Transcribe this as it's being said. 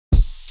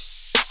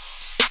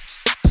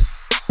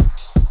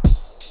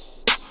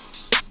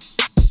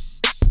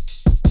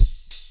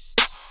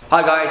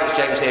Hi guys, it's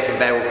James here from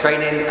Beowulf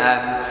Training.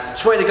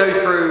 Just wanted to go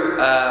through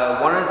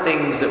one of the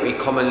things that we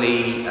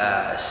commonly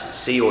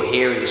see or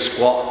hear in the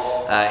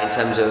squat in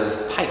terms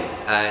of pain.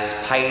 It's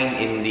pain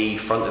in the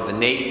front of the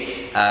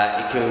knee.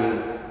 It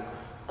can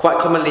quite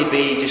commonly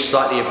be just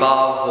slightly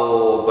above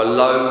or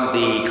below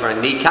the kind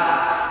of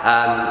kneecap.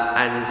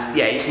 And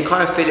yeah, you can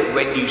kind of feel it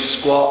when you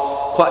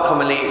squat. Quite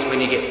commonly it's when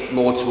you get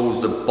more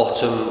towards the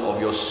bottom of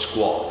your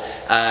squat.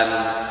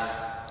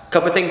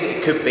 Couple of things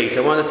it could be.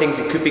 So one of the things,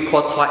 it could be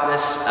quad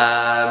tightness,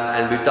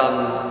 and we've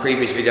done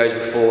previous videos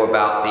before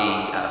about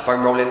the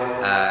foam rolling,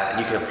 and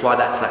you can apply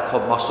that to that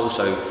quad muscle.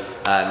 So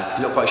if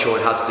you're not quite sure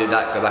on how to do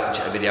that, go back and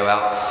check the video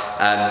out.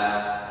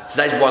 So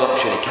that is one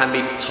option. It can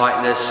be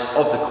tightness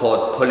of the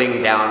quad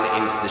pulling down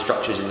into the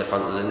structures in the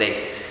front of the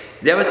knee.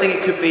 The other thing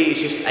it could be is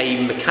just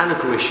a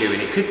mechanical issue,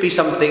 and it could be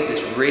something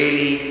that's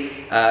really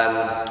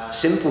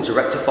simple to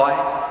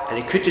rectify, and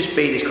it could just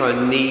be this kind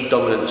of knee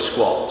dominant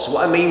squat. So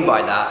what I mean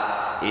by that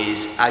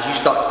is, as you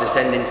start to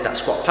descend into that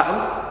squat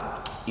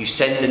pattern, you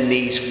send the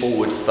knees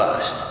forward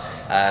first.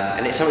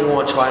 And it's something we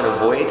want to try and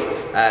avoid,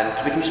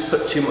 because we can just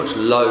put too much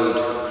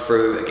load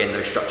through, again,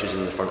 those structures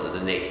in the front of the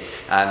knee.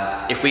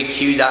 If we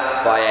cue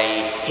that by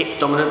a hip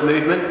dominant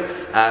movement,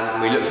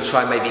 we look to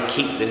try and maybe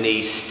keep the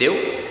knees still,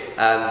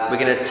 we're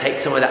going to take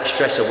some of that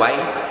stress away,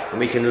 and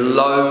we can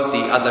load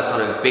the other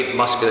kind of big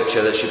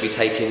musculature that should be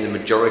taking the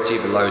majority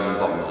of the load in the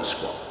bottom of the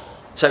squat.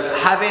 So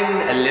having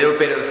a little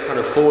bit of kind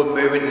of forward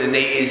movement in the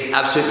knee is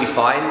absolutely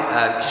fine.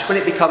 Just when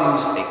it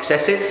becomes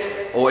excessive,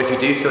 or if you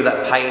do feel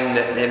that pain,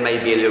 that there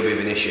may be a little bit of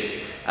an issue.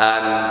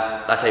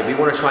 Like I say, we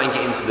want to try and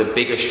get into the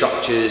bigger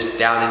structures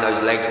down in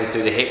those legs and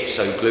through the hips,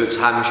 so glutes,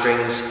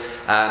 hamstrings,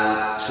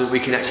 so that we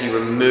can actually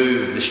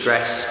remove the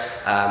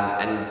stress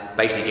and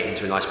basically get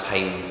into a nice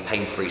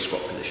pain-free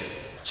squat position.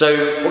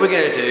 So what we're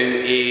going to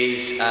do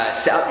is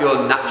set up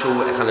your natural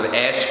kind of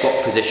air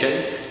squat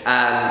position,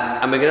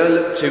 and we're going to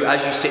look to,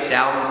 as you sit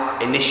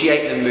down,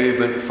 initiate the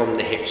movement from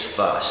the hips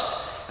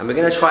first. And we're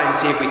going to try and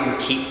see if we can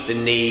keep the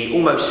knee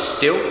almost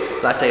still.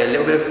 Like I say, a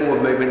little bit of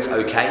forward movement's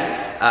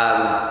okay,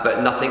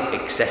 but nothing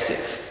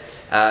excessive.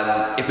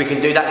 If we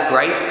can do that,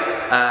 great.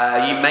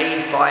 You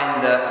may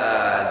find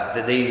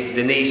that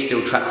the knees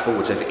still track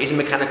forward. So if it is a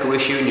mechanical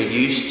issue and you're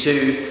used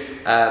to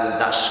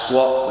that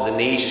squat where the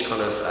knees just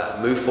kind of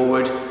move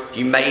forward,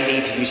 you may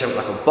need to use something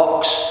like a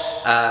box,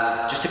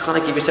 just to kind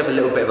of give yourself a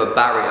little bit of a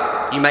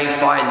barrier. You may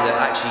find that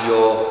actually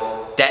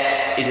your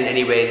depth isn't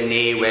anywhere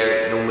near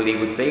where it normally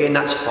would be, and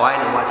that's fine.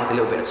 It might take a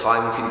little bit of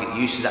time for you to get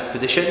used to that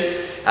position.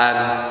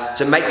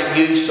 So make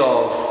use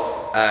of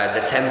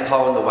the tempo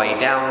on the way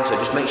down, so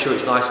just make sure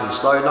it's nice and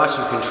slow, nice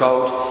and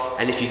controlled.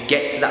 And if you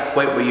get to that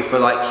point where you feel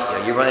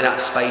like you're running out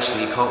of space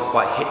and you can't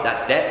quite hit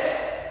that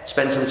depth,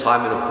 spend some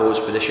time in a pause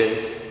position,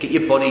 get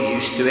your body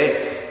used to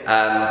it,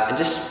 and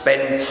just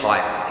spend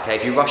time. Okay,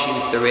 if you're rushing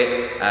through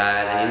it,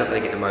 then you're not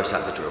going to get the most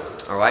out of the drill.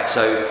 Alright,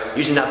 so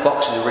using that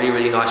box is a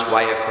really nice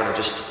way of kind of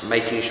just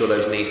making sure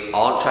those knees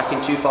aren't tracking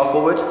too far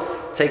forward.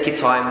 Take your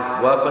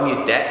time, work on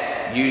your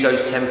depth, use those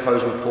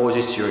tempos and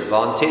pauses to your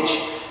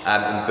advantage,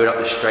 and build up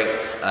the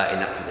strength in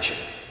that position.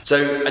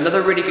 So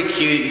another really good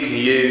cue that you can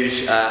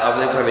use,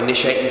 other than kind of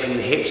initiating from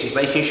the hips, is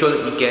making sure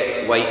that you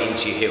get weight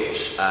into your heels.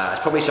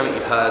 It's probably something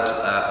you've heard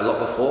a lot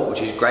before,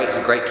 which is great. It's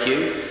a great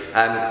cue.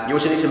 You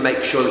also need to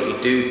make sure that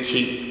you do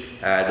keep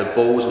the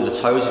balls and the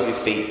toes of your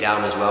feet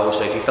down as well.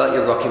 So if you feel like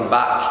you're rocking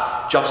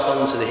back just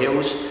onto the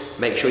heels,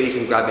 make sure you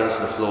can grab into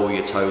the floor with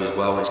your toes as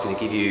well, and it's going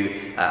to give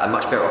you a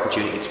much better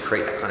opportunity to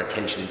create that kind of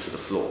tension into the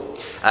floor.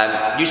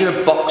 Using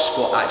a box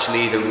squat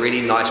actually is a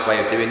really nice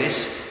way of doing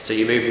this. So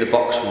you're moving the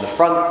box from the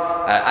front,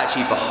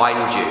 actually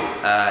behind you.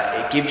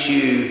 It gives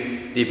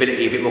you the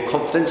ability, a bit more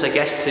confidence, I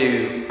guess,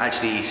 to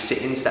actually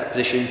sit into that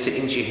position, sit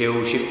into your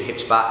heels, shift the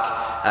hips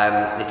back.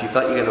 And if you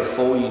feel like you're going to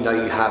fall, you know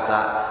you have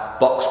that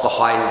box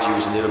behind you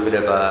as a little bit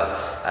of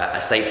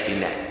a safety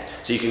net.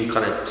 So you can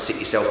kind of sit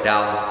yourself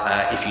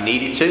down if you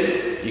needed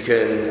to. You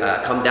can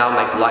come down,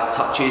 make light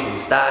touches and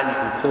stand. You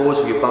can pause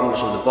with your bum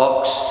just on the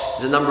box.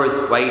 There's a number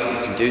of ways that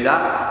you can do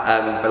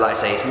that. But like I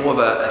say, it's more of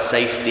a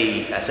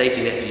safety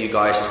net for you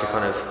guys, just to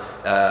kind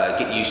of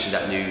get used to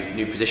that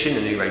new position,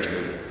 the new range of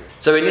movement.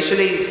 So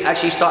initially,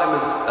 actually starting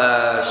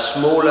with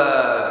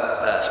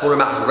smaller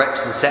amounts of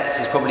reps and sets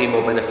is probably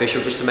more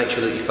beneficial, just to make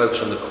sure that you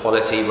focus on the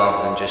quality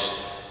rather than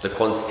just the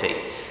quantity.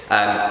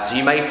 So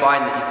you may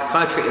find that you can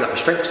kind of treat it like a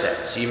strength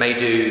set. So you may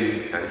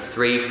do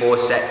 3-4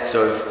 sets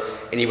of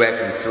anywhere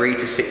from 3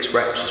 to 6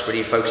 reps, just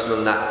really focusing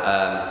on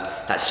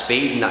that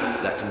speed and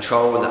that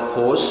control and that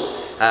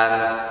pause.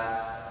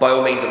 By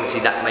all means,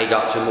 obviously, that may go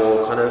up to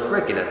more kind of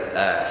regular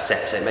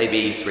sets. It may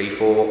be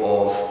 3-4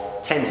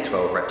 of 10 to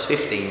 12 reps,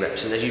 15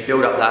 reps, and as you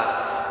build up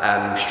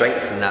that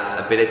strength and that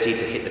ability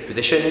to hit the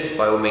position,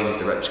 by all means,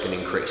 the reps can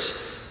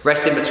increase.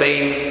 Rest in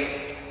between,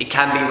 it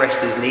can be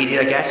rest as needed,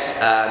 I guess.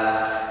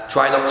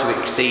 Try not to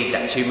exceed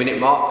that 2-minute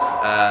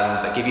mark,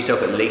 but give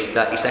yourself at least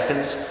 30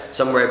 seconds,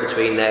 somewhere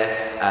between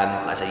there.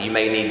 Like I say, you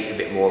may need a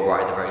bit more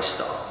right at the very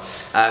start.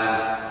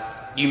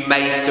 you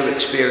may still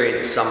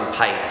experience some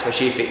pain,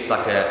 especially if it's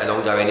like an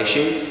ongoing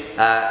issue.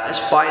 That's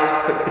fine,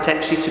 it's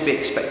potentially to be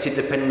expected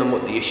depending on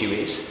what the issue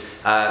is.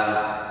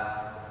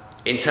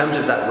 In terms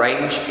of that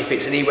range, if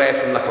it's anywhere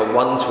from like a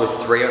 1 to a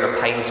 3 on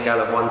a pain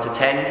scale of 1 to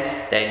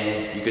 10,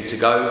 then you're good to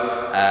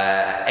go.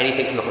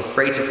 Anything from like a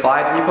 3 to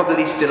 5, and you're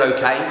probably still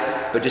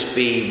okay, but just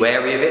be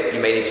wary of it.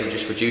 You may need to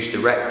just reduce the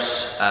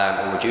reps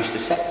or reduce the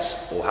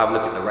sets, or have a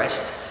look at the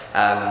rest.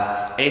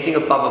 Anything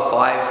above a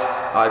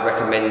 5, I'd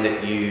recommend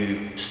that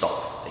you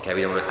stop. Okay,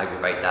 we don't want to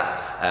aggravate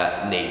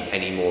that knee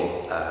any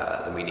more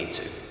than we need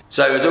to.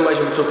 So as always,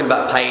 when we're talking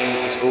about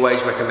pain, it's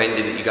always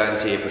recommended that you go and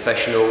see a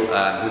professional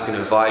who can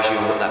advise you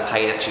on what that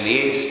pain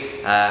actually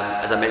is.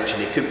 As I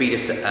mentioned, it could be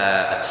just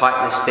a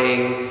tightness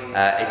thing,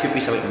 it could be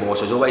something more,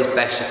 so it's always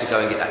best just to go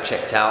and get that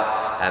checked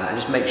out and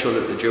just make sure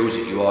that the drills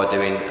that you are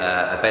doing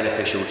are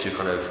beneficial to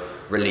kind of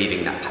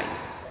relieving that pain.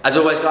 As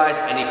always guys,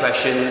 any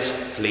questions,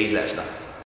 please let us know.